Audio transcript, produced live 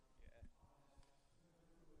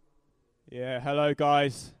Yeah, hello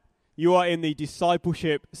guys. You are in the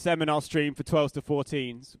discipleship seminar stream for 12s to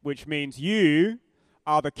 14s, which means you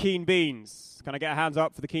are the keen beans. Can I get a hands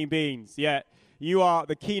up for the keen beans? Yeah, you are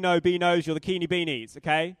the Keno Beanos, you're the Keeny Beanies,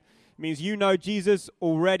 okay? It means you know Jesus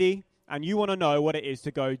already, and you want to know what it is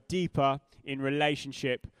to go deeper in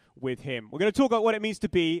relationship with him. We're going to talk about what it means to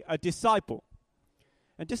be a disciple.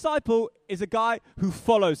 A disciple is a guy who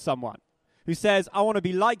follows someone, who says, I want to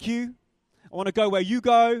be like you, I want to go where you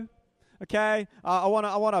go, okay, I want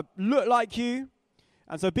to look like you.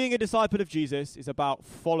 And so being a disciple of Jesus is about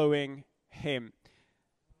following him.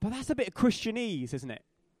 But that's a bit of Christianese, isn't it?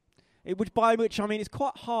 By which I mean it's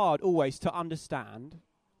quite hard always to understand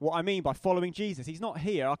what I mean by following Jesus. He's not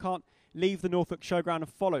here. I can't leave the Norfolk Showground and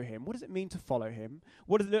follow him. What does it mean to follow him?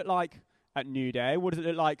 What does it look like at New Day? What does it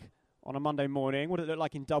look like on a Monday morning? What does it look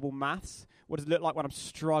like in double maths? What does it look like when I'm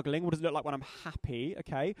struggling? What does it look like when I'm happy?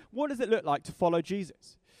 Okay, what does it look like to follow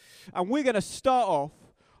Jesus? And we're going to start off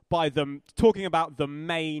by talking about the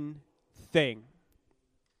main thing.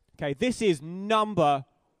 Okay, this is number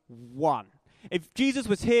one. If Jesus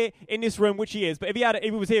was here in this room, which he is, but if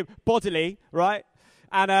he was here bodily, right,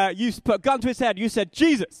 and you put a gun to his head, you said,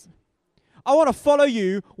 Jesus, I want to follow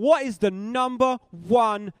you. What is the number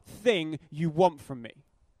one thing you want from me?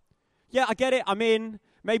 Yeah, I get it. I'm in.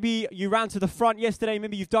 Maybe you ran to the front yesterday.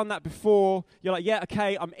 Maybe you've done that before. You're like, yeah,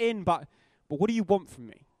 okay, I'm in, but what do you want from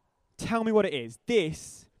me? Tell me what it is.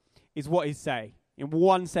 This is what he'd say in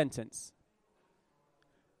one sentence.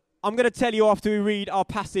 I'm going to tell you after we read our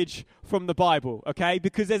passage from the Bible, okay?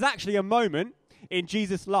 Because there's actually a moment in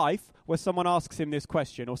Jesus' life where someone asks him this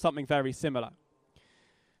question or something very similar.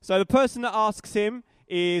 So the person that asks him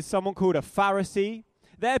is someone called a Pharisee.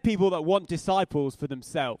 They're people that want disciples for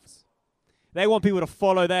themselves. They want people to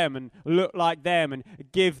follow them and look like them and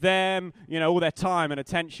give them, all their time and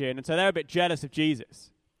attention. And so they're a bit jealous of Jesus.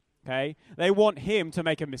 Okay? They want him to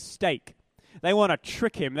make a mistake. They want to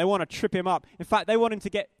trick him. They want to trip him up. In fact, they want him to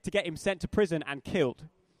get him sent to prison and killed.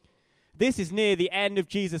 This is near the end of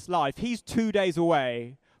Jesus' life. He's 2 days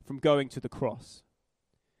away from going to the cross.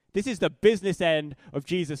 This is the business end of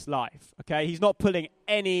Jesus' life. Okay? He's not pulling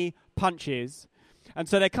any punches. And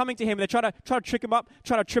so they're coming to him. They try to trick him up,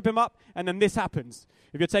 try to trip him up, and then this happens.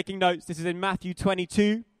 If you're taking notes, this is in Matthew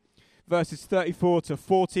 22, verses 34 to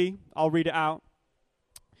 40. I'll read it out.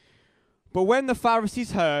 But when the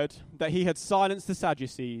Pharisees heard that he had silenced the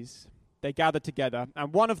Sadducees, they gathered together,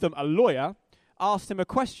 and one of them, a lawyer, asked him a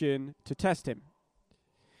question to test him.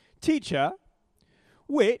 Teacher,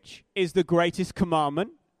 which is the greatest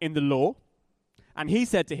commandment in the law? And he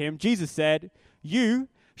said to him, Jesus said, you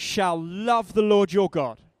shall love the Lord your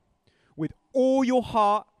God with all your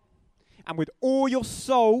heart and with all your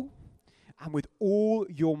soul and with all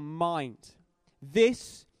your mind.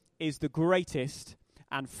 This is the greatest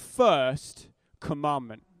and first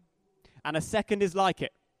commandment. And a second is like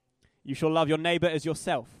it. You shall love your neighbor as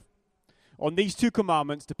yourself. On these two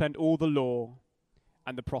commandments depend all the law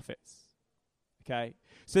and the prophets. Okay?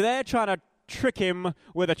 So they're trying to trick him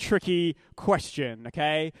with a tricky question,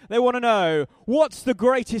 okay? They want to know, what's the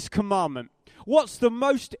greatest commandment? What's the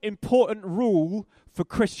most important rule for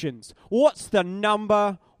Christians? What's the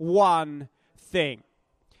number one thing?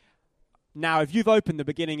 Now, if you've opened the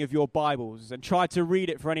beginning of your Bibles and tried to read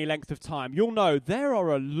it for any length of time, you'll know there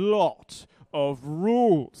are a lot of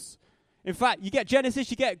rules. In fact, you get Genesis,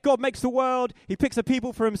 you get God makes the world, he picks a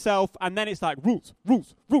people for himself, and then it's like rules,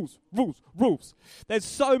 rules, rules, rules, rules. There's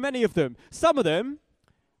so many of them. Some of them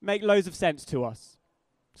make loads of sense to us.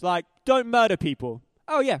 It's like, don't murder people.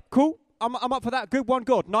 Oh yeah, cool. I'm up for that. Good one,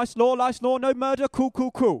 God. Nice law, no murder. Cool,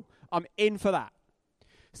 cool, cool. I'm in for that.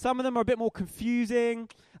 Some of them are a bit more confusing,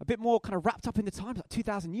 a bit more kind of wrapped up in the times, like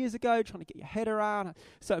 2,000 years ago, trying to get your head around.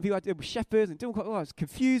 Certain people I did with shepherds and doing it's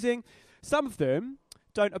confusing. Some of them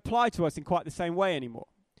don't apply to us in quite the same way anymore.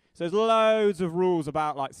 So there's loads of rules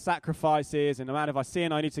about like sacrifices and no matter if I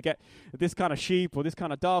sin, I need to get this kind of sheep or this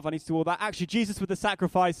kind of dove, I need to do all that. Actually, Jesus with the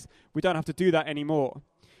sacrifice, we don't have to do that anymore.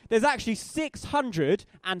 There's actually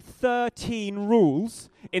 613 rules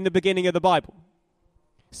in the beginning of the Bible.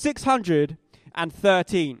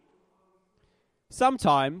 613.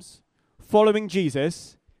 Sometimes following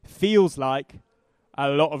Jesus feels like a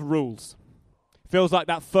lot of rules. Feels like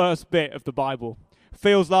that first bit of the Bible.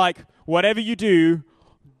 Feels like whatever you do,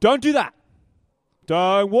 don't do that.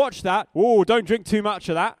 Don't watch that. Oh, don't drink too much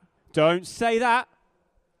of that. Don't say that.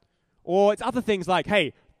 Or it's other things like,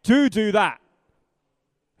 hey, do that.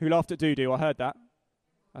 Who laughed at do? I heard that.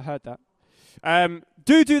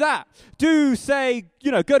 Do that. Do say,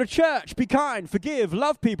 go to church, be kind, forgive,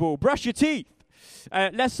 love people, brush your teeth.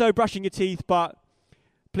 Less so brushing your teeth, but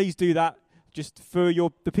please do that. just for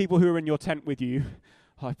the people who are in your tent with you,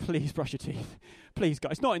 oh, please brush your teeth. Please,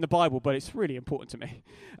 guys. It's not in the Bible, but it's really important to me.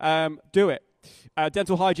 Do it.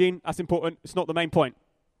 Dental hygiene, that's important. It's not the main point.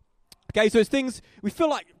 Okay, so it's things, we feel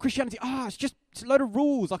like Christianity, it's a load of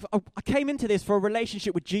rules. I came into this for a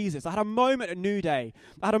relationship with Jesus. I had a moment at New Day.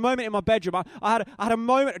 I had a moment in my bedroom. I had a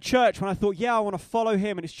moment at church when I thought, I want to follow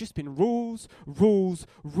him. And it's just been rules, rules,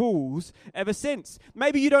 rules ever since.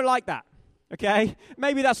 Maybe you don't like that, okay?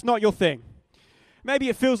 Maybe that's not your thing. Maybe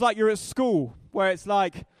it feels like you're at school where it's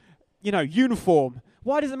like, uniform.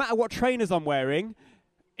 Why does it matter what trainers I'm wearing?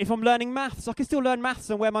 If I'm learning maths, I can still learn maths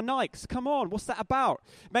and wear my Nikes. Come on, what's that about?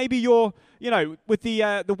 Maybe you're, with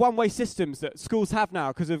the one-way systems that schools have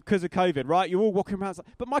now because of COVID, right? You're all walking around,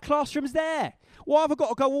 but my classroom's there. Why have I got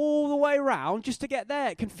to go all the way around just to get there?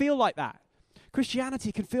 It can feel like that.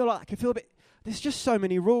 Christianity can feel like that. Can feel a bit. There's just so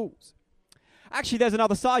many rules. Actually, there's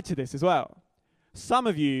another side to this as well. Some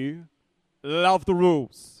of you love the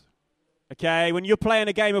rules. Okay, when you're playing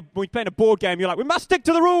when you're playing a board game, you're like, we must stick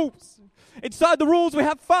to the rules. Inside the rules, we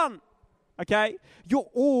have fun, okay? You're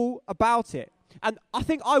all about it. And I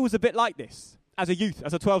think I was a bit like this as a youth,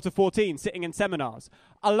 as a 12 to 14, sitting in seminars.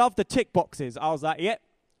 I loved the tick boxes. I was like,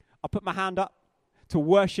 I put my hand up to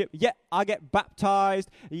worship. I get baptized.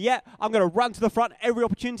 I'm going to run to the front every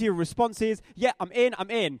opportunity of responses. I'm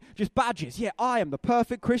in. Just badges. I am the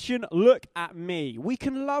perfect Christian. Look at me. We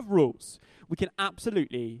can love rules. We can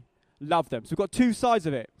absolutely love them. So we've got two sides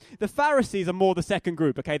of it. The Pharisees are more the second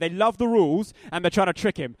group, okay? They love the rules, and they're trying to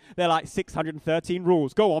trick him. They're like, 613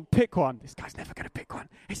 rules. Go on, pick one. This guy's never going to pick one.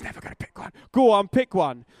 He's never going to pick one. Go on, pick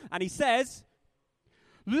one. And he says,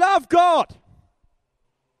 love God.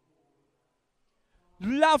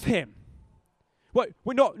 Love him.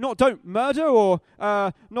 We're not don't murder or not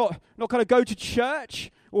kind of go to church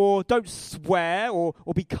or don't swear or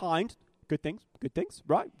be kind. Good things,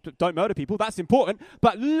 right? Don't murder people, that's important.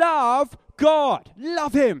 But love God.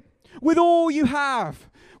 Love him with all you have.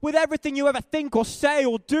 With everything you ever think or say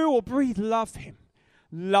or do or breathe, love him.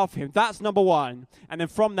 Love him. That's number one. And then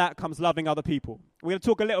from that comes loving other people. We're going to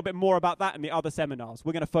talk a little bit more about that in the other seminars.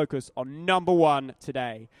 We're going to focus on number one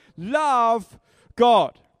today. Love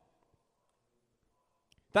God.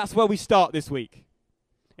 That's where we start this week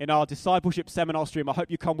in our discipleship seminar stream. I hope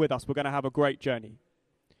you come with us. We're going to have a great journey.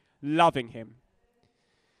 Loving him.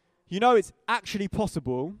 It's actually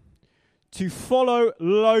possible to follow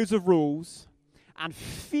loads of rules and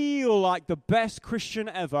feel like the best Christian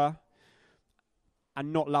ever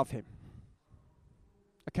and not love him.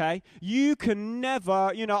 Okay? You can never,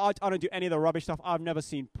 I don't do any of the rubbish stuff. I've never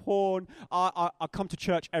seen porn. I come to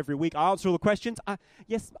church every week. I answer all the questions.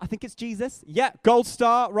 Yes, I think it's Jesus. Yeah, gold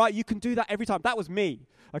star, right? You can do that every time. That was me.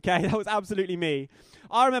 Okay, that was absolutely me.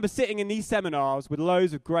 I remember sitting in these seminars with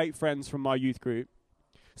loads of great friends from my youth group,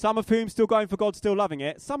 some of whom still going for God, still loving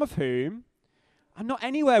it, some of whom are not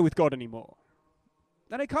anywhere with God anymore.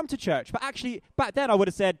 They don't come to church. But actually, back then I would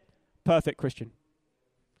have said, perfect Christian.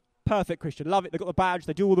 Perfect Christian. Love it. They've got the badge.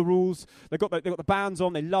 They do all the rules. They've got the bands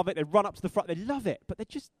on. They love it. They run up to the front. They love it. But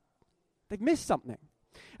they've missed something.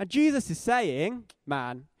 And Jesus is saying,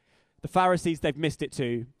 man, the Pharisees, they've missed it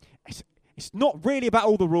too. It's not really about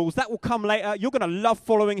all the rules. That will come later. You're going to love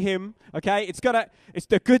following him, okay? It's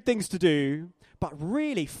the good things to do. But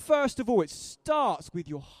really, first of all, it starts with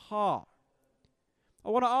your heart. I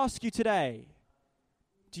want to ask you today,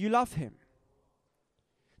 do you love him?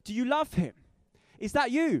 Do you love him? Is that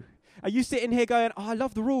you? Are you sitting here going, I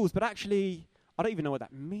love the rules, but actually, I don't even know what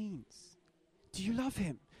that means. Do you love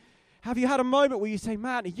him? Have you had a moment where you say,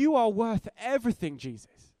 man, you are worth everything,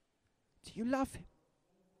 Jesus? Do you love him?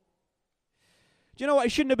 Do you know what?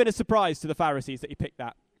 It shouldn't have been a surprise to the Pharisees that he picked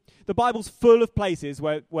that. The Bible's full of places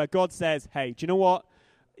where God says, hey, do you know what?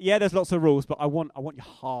 Yeah, there's lots of rules, but I want your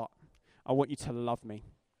heart. I want you to love me.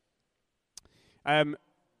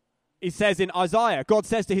 It says in Isaiah, God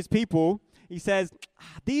says to his people, he says,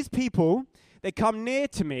 these people, they come near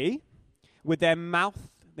to me with their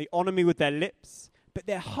mouth, they honor me with their lips, but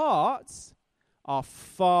their hearts are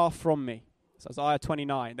far from me. It's Isaiah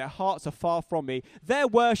 29. Their hearts are far from me. Their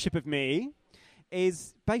worship of me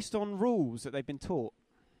is based on rules that they've been taught.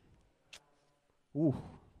 Ooh,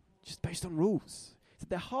 just based on rules. So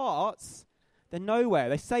their hearts, they're nowhere.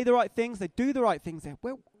 They say the right things, they do the right things.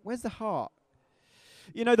 Where's the heart?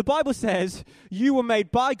 The Bible says you were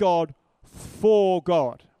made by God for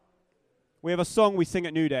God. We have a song we sing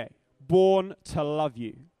at New Day, Born to Love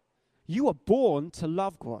You. You were born to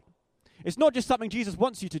love God. It's not just something Jesus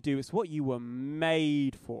wants you to do, it's what you were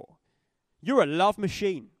made for. You're a love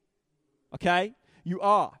machine, okay? You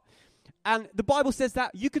are. And the Bible says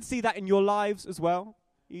that. You could see that in your lives as well.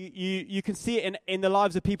 You can see it in the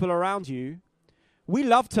lives of people around you. We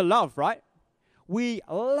love to love, right? We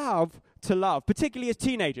love to love, particularly as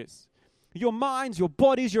teenagers. Your minds, your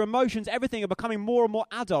bodies, your emotions, everything are becoming more and more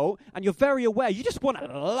adult, and you're very aware. You just want to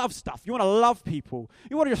love stuff. You want to love people.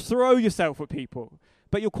 You want to just throw yourself at people.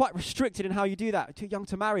 But you're quite restricted in how you do that. Too young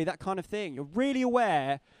to marry, that kind of thing. You're really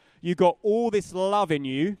aware you got all this love in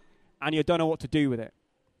you, and you don't know what to do with it.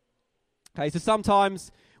 Okay, so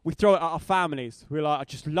sometimes we throw it at our families. We're like, I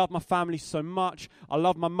just love my family so much. I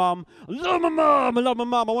love my mum. I love my mum. I love my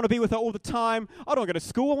mum. I want to be with her all the time. I don't want to go to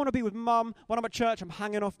school. I want to be with mum. When I'm at church, I'm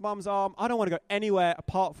hanging off mum's arm. I don't want to go anywhere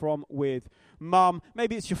apart from with mum.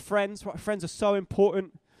 Maybe it's your friends. Right? Friends are so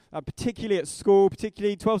important, particularly at school,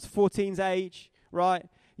 particularly 12 to 14's age, right?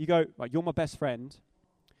 You go, right, you're my best friend.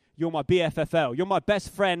 You're my BFFL. You're my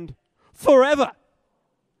best friend forever.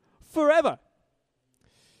 Forever.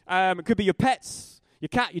 It could be your pets. Your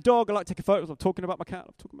cat, your dog. I like taking photos. I'm talking about my cat.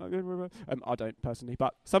 I don't personally,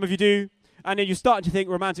 but some of you do. And then you're starting to think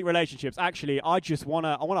romantic relationships. Actually, I want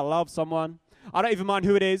to love someone. I don't even mind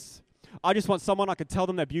who it is. I just want someone I can tell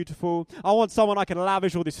them they're beautiful. I want someone I can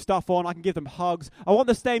lavish all this stuff on. I can give them hugs. I want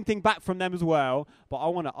the same thing back from them as well. But I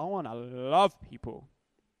want to love people.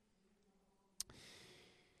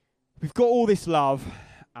 We've got all this love,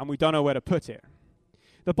 and we don't know where to put it.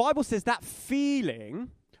 The Bible says that feeling,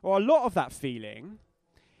 or a lot of that feeling,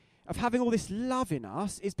 of having all this love in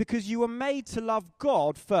us is because you were made to love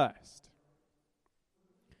God first.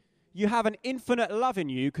 You have an infinite love in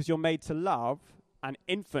you because you're made to love an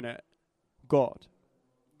infinite God.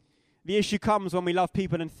 The issue comes when we love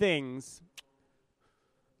people and things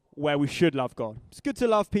where we should love God. It's good to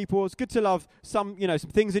love people. It's good to love some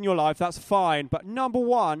things in your life. That's fine. But number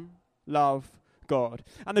one, love God.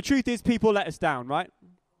 And the truth is, people let us down, right?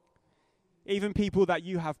 Even people that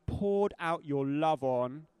you have poured out your love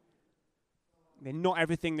on, they're not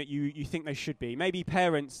everything that you think they should be. Maybe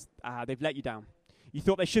parents, they've let you down. You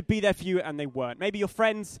thought they should be there for you and they weren't. Maybe your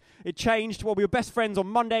friends, it changed. Well, we were best friends on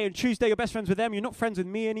Monday and Tuesday, you're best friends with them. You're not friends with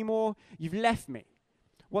me anymore. You've left me.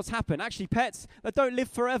 What's happened? Actually, pets, they don't live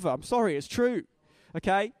forever. I'm sorry, it's true.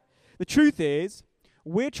 Okay? The truth is,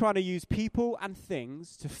 we're trying to use people and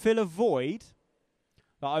things to fill a void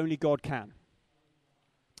that only God can.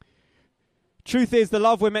 Truth is, the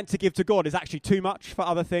love we're meant to give to God is actually too much for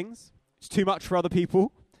other things. It's too much for other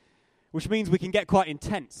people, which means we can get quite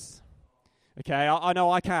intense. Okay, I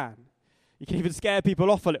know I can. You can even scare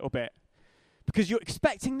people off a little bit because you're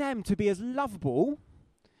expecting them to be as lovable,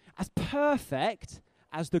 as perfect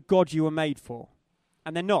as the God you were made for.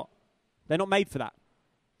 And they're not. They're not made for that.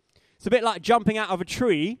 It's a bit like jumping out of a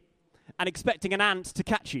tree and expecting an ant to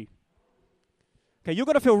catch you. Okay, you're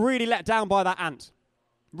going to feel really let down by that ant.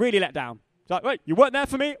 Really let down. It's like, wait, you weren't there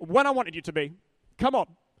for me when I wanted you to be. Come on.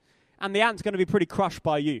 And the ant's going to be pretty crushed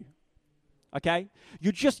by you. Okay?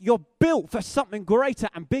 You're built for something greater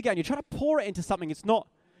and bigger, and you're trying to pour it into something it's not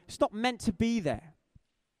meant to be there.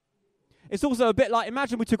 It's also a bit like,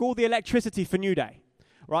 imagine we took all the electricity for New Day,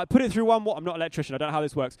 right? Put it through one wire. I'm not an electrician. I don't know how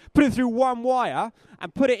this works. Put it through one wire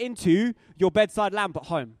and put it into your bedside lamp at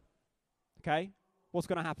home. Okay? What's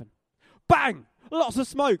going to happen? Bang! Lots of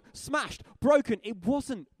smoke. Smashed. Broken. It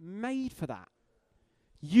wasn't made for that.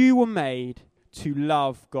 You were made to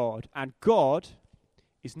love God. And God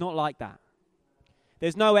is not like that.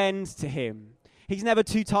 There's no end to him. He's never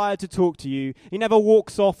too tired to talk to you. He never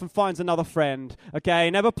walks off and finds another friend. Okay?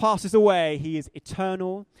 He never passes away. He is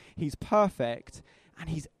eternal. He's perfect. And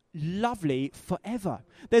he's lovely forever.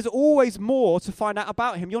 There's always more to find out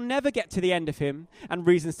about him. You'll never get to the end of him and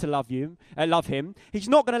reasons to love him. He's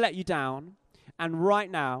not going to let you down. And right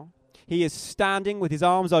now, he is standing with his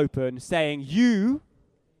arms open saying, you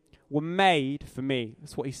were made for me.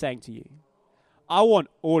 That's what he's saying to you. I want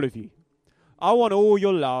all of you. I want all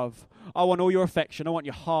your love. I want all your affection. I want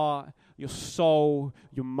your heart, your soul,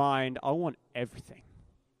 your mind. I want everything.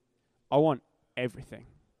 I want everything.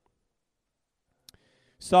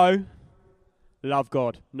 So, love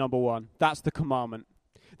God, number one. That's the commandment.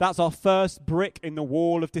 That's our first brick in the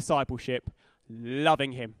wall of discipleship,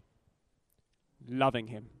 loving him. Loving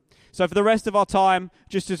him. So for the rest of our time,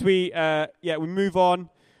 just as we move on,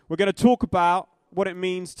 we're going to talk about what it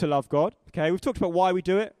means to love God. Okay, we've talked about why we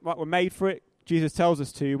do it, right? We're made for it. Jesus tells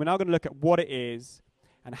us to. We're now going to look at what it is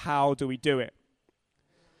and how do we do it.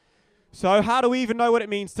 So how do we even know what it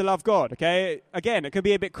means to love God? Okay, again, it can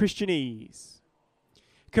be a bit Christianese.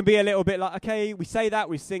 It can be a little bit like, okay, we say that,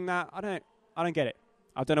 we sing that. I don't get it.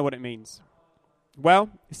 I don't know what it means. Well,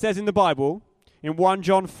 it says in the Bible, in 1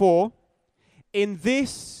 John 4, in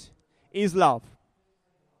this is love.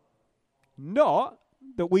 Not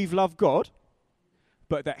that we've loved God,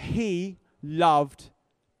 but that he loved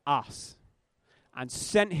us and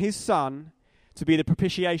sent his son to be the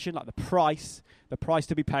propitiation, like the price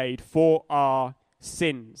to be paid for our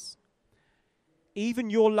sins. Even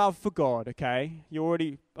your love for God, okay?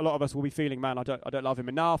 A lot of us will be feeling, man, I don't love him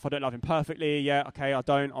enough. I don't love him perfectly. Yeah, okay, I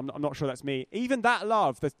don't. I'm not sure that's me. Even that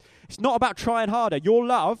love, it's not about trying harder. Your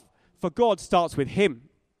love for God starts with him.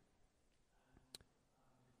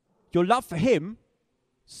 Your love for him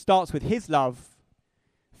starts with his love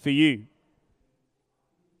for you.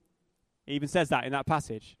 It even says that in that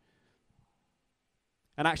passage.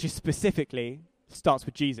 And actually specifically starts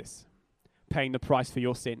with Jesus paying the price for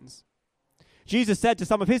your sins. Jesus said to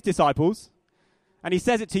some of his disciples, and he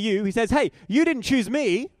says it to you, he says, hey, you didn't choose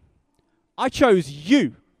me, I chose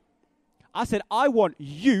you. I said, I want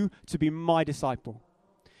you to be my disciple.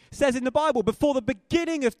 It says in the Bible, before the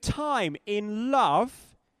beginning of time, in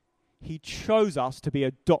love, he chose us to be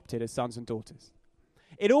adopted as sons and daughters.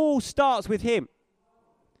 It all starts with him.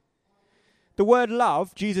 The word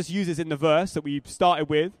love, Jesus uses in the verse that we started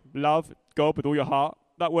with, love God with all your heart.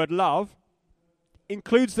 That word love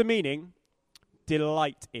includes the meaning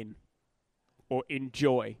delight in or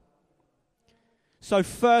enjoy. So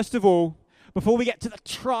first of all, before we get to the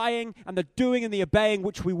trying and the doing and the obeying,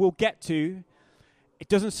 which we will get to, it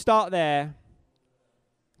doesn't start there.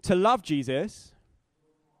 To love Jesus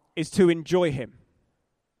is to enjoy him.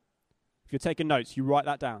 If you're taking notes, you write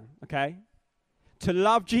that down, okay? To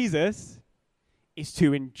love Jesus is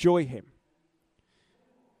to enjoy him.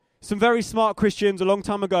 Some very smart Christians a long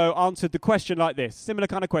time ago answered the question like this, similar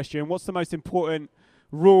kind of question: what's the most important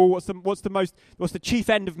rule? What's the chief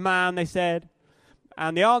end of man? They said,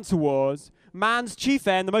 and the answer was, man's chief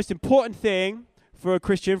end, the most important thing for a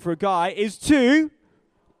Christian, for a guy, is to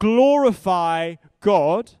glorify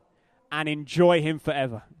God and enjoy him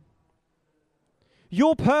forever.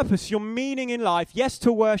 Your purpose, your meaning in life, yes,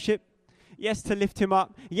 to worship, yes, to lift him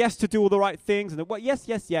up, yes, to do all the right things,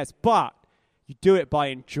 yes, but you do it by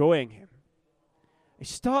enjoying him. It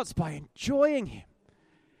starts by enjoying him.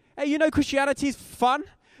 Hey, you know Christianity is fun.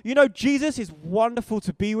 You know Jesus is wonderful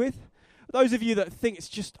to be with. Those of you that think it's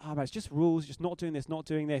just rules, just not doing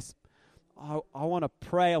this. I want to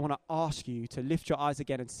pray, I want to ask you to lift your eyes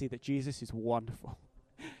again and see that Jesus is wonderful.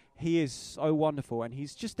 He is so wonderful, and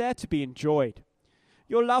he's just there to be enjoyed.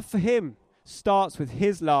 Your love for him starts with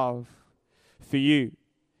his love for you.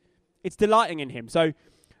 It's delighting in him. So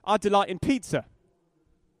I delight in pizza.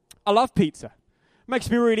 I love pizza. It makes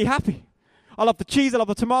me really happy. I love the cheese, I love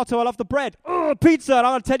the tomato, I love the bread. Oh, pizza, and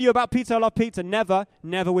I'm going to tell you about pizza. I love pizza. Never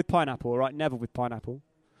with pineapple, all right? Never with pineapple.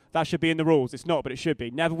 That should be in the rules. It's not, but it should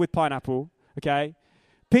be. Never with pineapple, okay?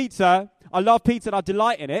 Pizza, I love pizza and I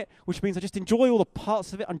delight in it, which means I just enjoy all the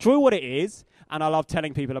parts of it, enjoy what it is, and I love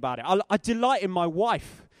telling people about it. I delight in my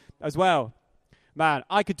wife as well. Man,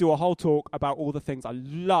 I could do a whole talk about all the things I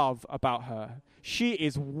love about her. She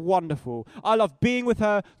is wonderful. I love being with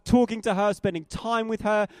her, talking to her, spending time with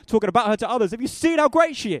her, talking about her to others. Have you seen how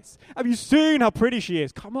great she is? Have you seen how pretty she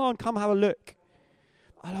is? Come on, come have a look.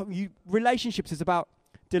 I love you. Relationships is about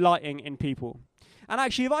delighting in people. And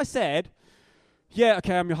actually, if I said, yeah,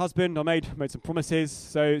 okay, I'm your husband, I made some promises,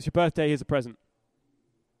 so it's your birthday, here's a present,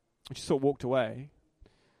 and she sort of walked away.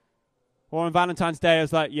 Or on Valentine's Day, I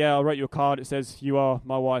was like, yeah, I'll write you a card, it says, you are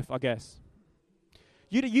my wife, I guess.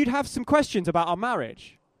 You'd have some questions about our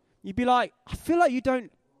marriage. You'd be like, I feel like you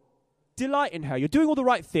don't delight in her. You're doing all the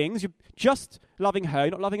right things, you're just loving her,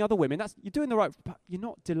 you're not loving other women. You're doing the right, but you're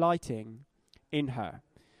not delighting in her.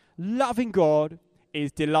 Loving God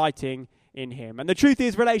is delighting in him. And the truth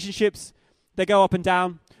is, relationships, they go up and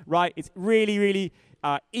down, right? It's really, really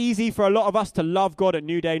easy for a lot of us to love God at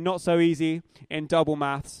New Day, not so easy in double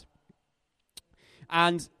maths.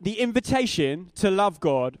 And the invitation to love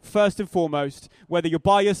God, first and foremost, whether you're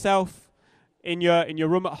by yourself, in your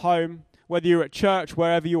room at home, whether you're at church,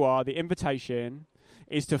 wherever you are, the invitation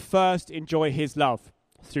is to first enjoy his love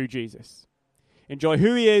through Jesus. Enjoy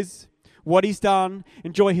who he is, what he's done,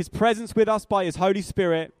 enjoy his presence with us by his Holy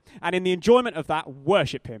Spirit, and in the enjoyment of that,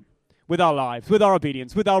 worship him with our lives, with our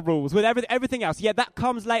obedience, with our rules, with everything else. Yeah, that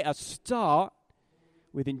comes later. Start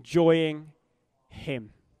with enjoying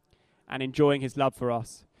him and enjoying his love for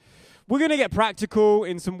us. We're going to get practical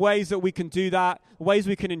in some ways that we can do that, ways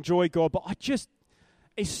we can enjoy God, but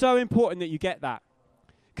it's so important that you get that.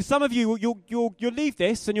 Because some of you, you'll leave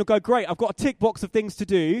this and you'll go, great, I've got a tick box of things to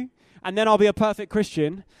do, and then I'll be a perfect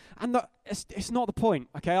Christian. And it's not the point,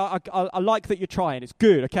 okay? I like that you're trying. It's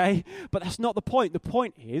good, okay? But that's not the point. The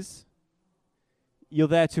point is you're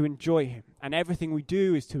there to enjoy him, and everything we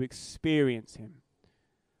do is to experience him,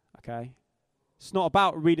 okay? It's not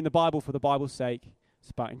about reading the Bible for the Bible's sake. It's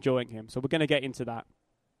about enjoying him. So we're going to get into that.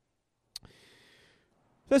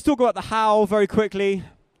 let's talk about the how very quickly.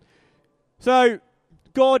 So,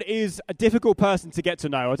 God is a difficult person to get to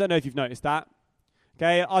know. I don't know if you've noticed that.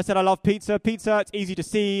 Okay, I said I love pizza. Pizza, it's easy to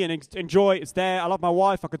see and enjoy. It's there. I love my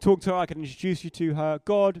wife. I can talk to her. I can introduce you to her.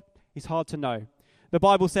 God is hard to know. The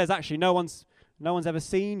Bible says actually no one's ever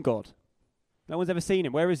seen God. No one's ever seen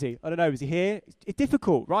him. Where is he? I don't know. Is he here? It's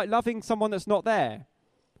difficult, right? Loving someone that's not there.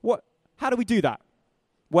 How do we do that?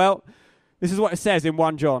 Well, this is what it says in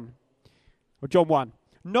 1 John, or John 1.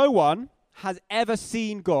 No one has ever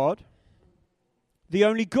seen God. The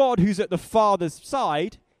only God who's at the Father's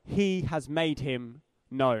side, he has made him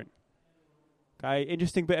known. Okay,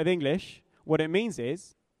 interesting bit of English. What it means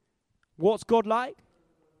is, what's God like?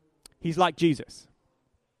 He's like Jesus.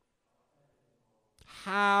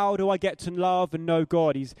 How do I get to love and know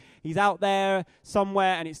God? He's out there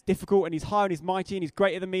somewhere and it's difficult and he's high and he's mighty and he's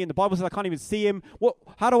greater than me and the Bible says I can't even see him.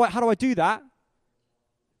 How do I do that?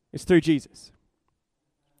 It's through Jesus.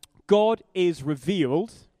 God is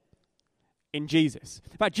revealed in Jesus.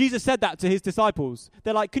 In fact, Jesus said that to his disciples.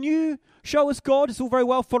 They're like, can you show us God? It's all very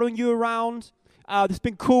well following you around. It's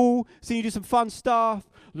been cool seeing you do some fun stuff.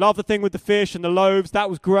 Love the thing with the fish and the loaves. That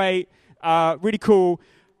was great. Really cool.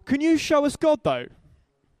 Can you show us God though?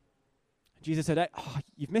 Jesus said, oh,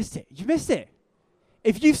 you've missed it. You've missed it.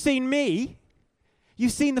 If you've seen me,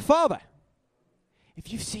 you've seen the Father.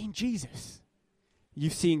 If you've seen Jesus,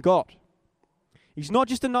 you've seen God. He's not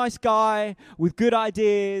just a nice guy with good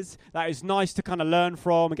ideas that is nice to kind of learn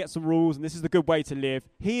from and get some rules, and this is the good way to live.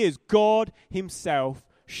 He is God himself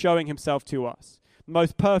showing himself to us.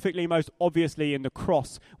 Most perfectly, most obviously in the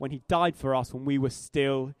cross when he died for us when we were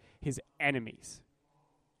still his enemies.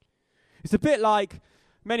 It's a bit like,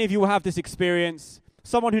 many of you will have this experience,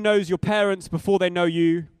 someone who knows your parents before they know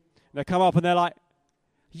you, they come up and they're like,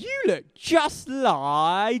 you look just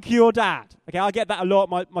like your dad. Okay, I get that a lot.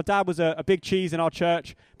 My dad was a big cheese in our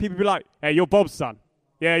church. People be like, hey, you're Bob's son.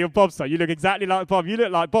 Yeah, you're Bob's son. You look exactly like Bob. You look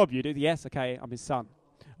like Bob. You do? Yes, okay, I'm his son.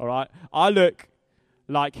 All right, I look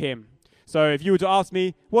like him. So if you were to ask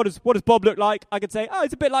me, what does Bob look like? I could say, oh,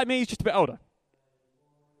 he's a bit like me. He's just a bit older.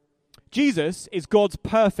 Jesus is God's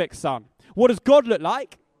perfect son. What does God look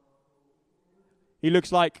like? He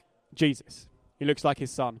looks like Jesus. He looks like his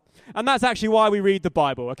son. And that's actually why we read the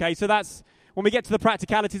Bible, okay? So that's, when we get to the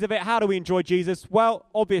practicalities of it, how do we enjoy Jesus? Well,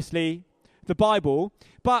 obviously, the Bible.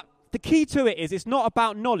 But the key to it is it's not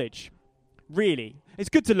about knowledge, really. It's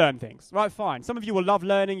good to learn things, right? Fine. Some of you will love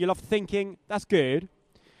learning, you love thinking. That's good.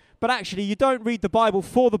 But actually, you don't read the Bible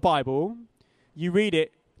for the Bible. You read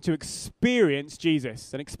it to experience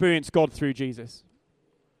Jesus and experience God through Jesus.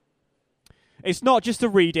 It's not just a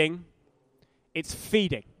reading, it's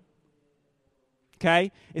feeding.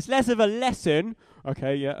 Okay? It's less of a lesson.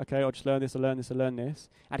 Okay, I'll just learn this, I'll learn this.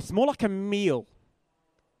 And it's more like a meal.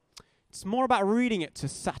 It's more about reading it to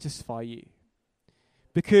satisfy you.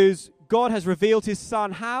 Because God has revealed his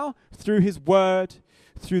son, how? Through his word,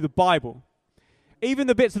 through the Bible. Even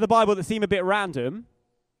the bits of the Bible that seem a bit random,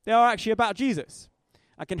 they are actually about Jesus.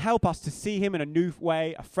 And can help us to see him in a new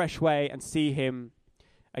way, a fresh way, and see him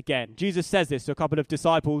again. Jesus says this to a couple of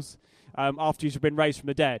disciples after he's been raised from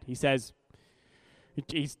the dead. He says,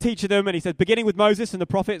 he's teaching them, and he said, beginning with Moses and the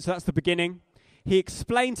prophets, so that's the beginning. He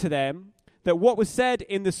explained to them that what was said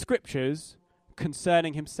in the scriptures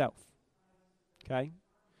concerning himself. Okay?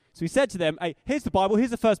 So he said to them, hey, here's the Bible,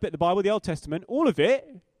 here's the first bit of the Bible, the Old Testament, all of it,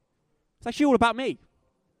 it's actually all about me.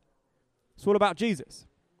 It's all about Jesus.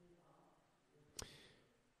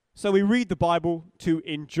 So we read the Bible to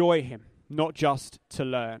enjoy him, not just to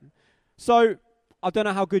learn. So I don't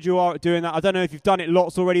know how good you are at doing that. I don't know if you've done it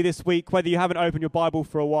lots already this week, whether you haven't opened your Bible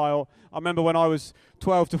for a while. I remember when I was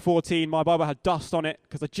 12 to 14, my Bible had dust on it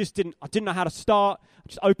because I didn't know how to start. I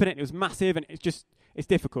just opened it, and it was massive, and it's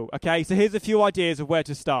difficult, okay? So here's a few ideas of where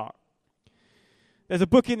to start. There's a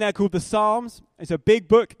book in there called the Psalms. It's a big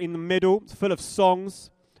book in the middle. It's full of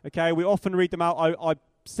songs, okay? We often read them out. I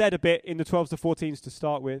said a bit in the 12s to 14s to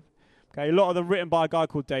start with. Okay, a lot of them written by a guy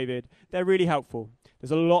called David. They're really helpful.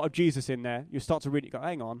 There's a lot of Jesus in there. You start to read it, go,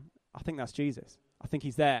 hang on, I think that's Jesus. I think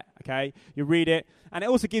he's there, okay? You read it, and it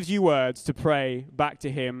also gives you words to pray back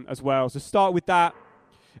to him as well. So start with that.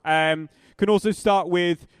 Can also start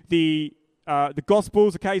with the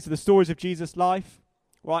Gospels, okay? So the stories of Jesus' life,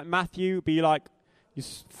 right? Matthew, be like, you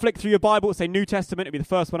flick through your Bible, say New Testament, it'll be the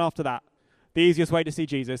first one after that. The easiest way to see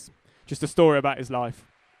Jesus, just a story about his life.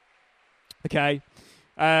 Okay?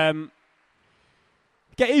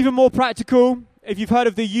 Get even more practical. If you've heard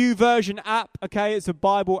of the YouVersion app, okay, it's a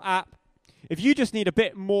Bible app. If you just need a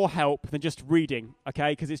bit more help than just reading,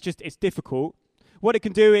 okay, because it's difficult, What it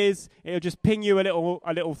can do is it'll just ping you a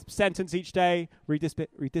little sentence each day. Read this bit,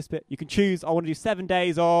 read this bit. You can choose, I want to do 7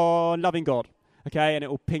 days on loving God. Okay, and it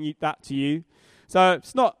will ping that to you. So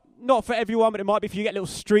it's not for everyone, but it might be if you get little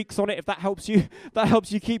streaks on it, if that helps you. That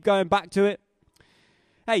helps you keep going back to it.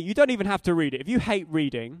 Hey, you don't even have to read it. If you hate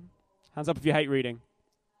reading, hands up if you hate reading.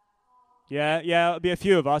 Yeah, there'll be a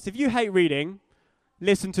few of us. If you hate reading,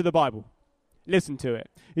 listen to the Bible. Listen to it.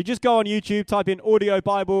 You just go on YouTube, type in audio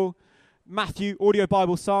Bible, Matthew, audio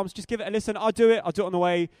Bible, Psalms. Just give it a listen. I do it on the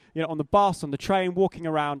way, on the bus, on the train, walking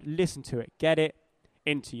around. Listen to it. Get it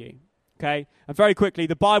into you. Okay? And very quickly,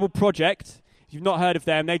 the Bible Project, if you've not heard of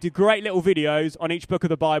them, they do great little videos on each book of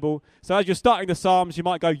the Bible. So as you're starting the Psalms, you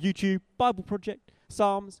might go YouTube, Bible Project,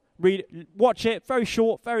 Psalms, read it, watch it. Very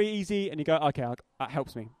short, very easy. And you go, okay, that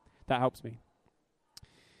helps me. That helps me.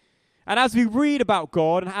 And as we read about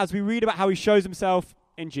God and as we read about how he shows himself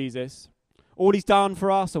in Jesus, all he's done for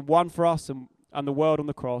us and won for us and the world on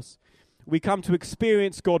the cross, we come to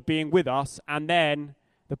experience God being with us, and then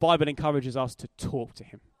the Bible encourages us to talk to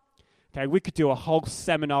him. Okay, we could do a whole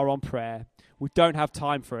seminar on prayer. We don't have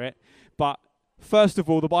time for it. But first of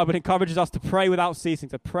all, the Bible encourages us to pray without ceasing,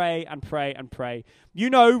 to pray and pray and pray.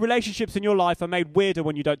 Relationships in your life are made weirder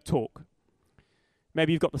when you don't talk.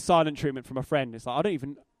 Maybe you've got the silent treatment from a friend. It's like, we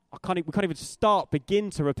can't even begin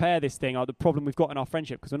to repair this thing, or the problem we've got in our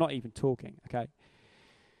friendship, because we're not even talking, okay?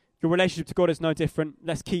 Your relationship to God is no different.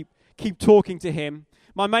 Let's keep talking to him.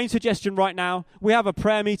 My main suggestion right now, we have a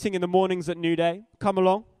prayer meeting in the mornings at New Day. Come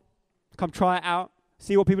along. Come try it out.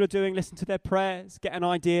 See what people are doing. Listen to their prayers. Get an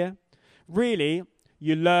idea. Really,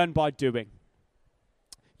 you learn by doing.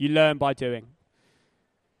 You learn by doing.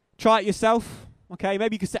 Try it yourself. Okay,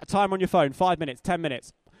 maybe you can set a timer on your phone, 5 minutes, 10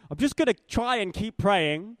 minutes. I'm just going to try and keep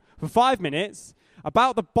praying for 5 minutes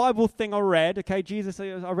about the Bible thing I read. Okay, Jesus,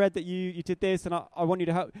 I read that you did this, and I want you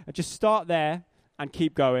to help. And just start there and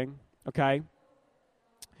keep going, okay,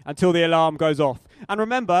 until the alarm goes off. And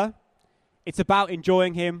remember, it's about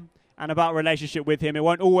enjoying him and about relationship with him. It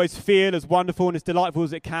won't always feel as wonderful and as delightful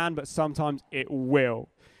as it can, but sometimes it will.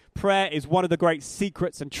 Prayer is one of the great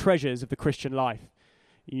secrets and treasures of the Christian life.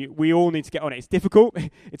 We all need to get on it. It's difficult.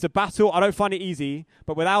 It's a battle. I don't find it easy.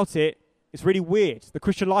 But without it, it's really weird. The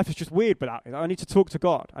Christian life is just weird without it. I need to talk to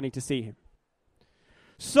God. I need to see him.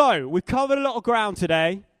 So, we've covered a lot of ground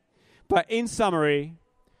today. But in summary,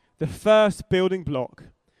 the first building block,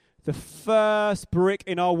 the first brick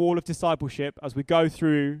in our wall of discipleship as we go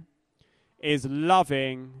through is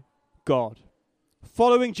loving God.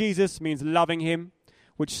 Following Jesus means loving him,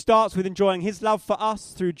 which starts with enjoying his love for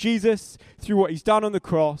us through Jesus, through what he's done on the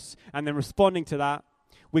cross, and then responding to that.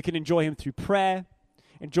 We can enjoy him through prayer,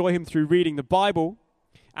 enjoy him through reading the Bible,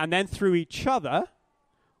 and then through each other,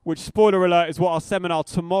 which, spoiler alert, is what our seminar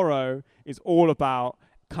tomorrow is all about.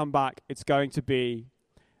 Come back. It's going to be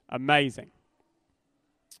amazing.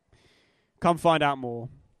 Come find out more.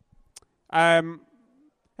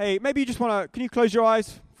 Hey, maybe you just want to, can you close your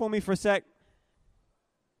eyes for me for a sec?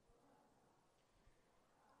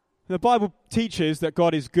 The Bible teaches that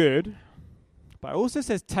God is good, but it also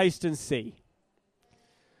says taste and see.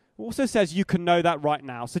 It also says you can know that right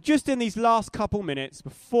now. So just in these last couple minutes,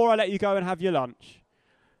 before I let you go and have your lunch,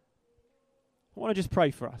 I want to just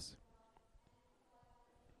pray for us.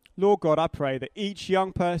 Lord God, I pray that each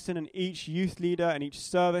young person and each youth leader and each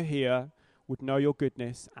server here would know your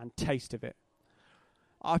goodness and taste of it.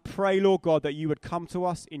 I pray, Lord God, that you would come to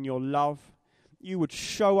us in your love. You would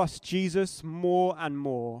show us Jesus more and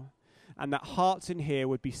more, and that hearts in here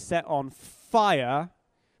would be set on fire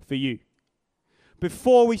for you.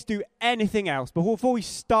 Before we do anything else, before we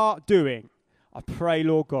start doing, I pray,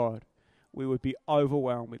 Lord God, we would be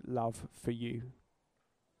overwhelmed with love for you. In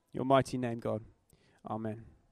your mighty name, God. Amen.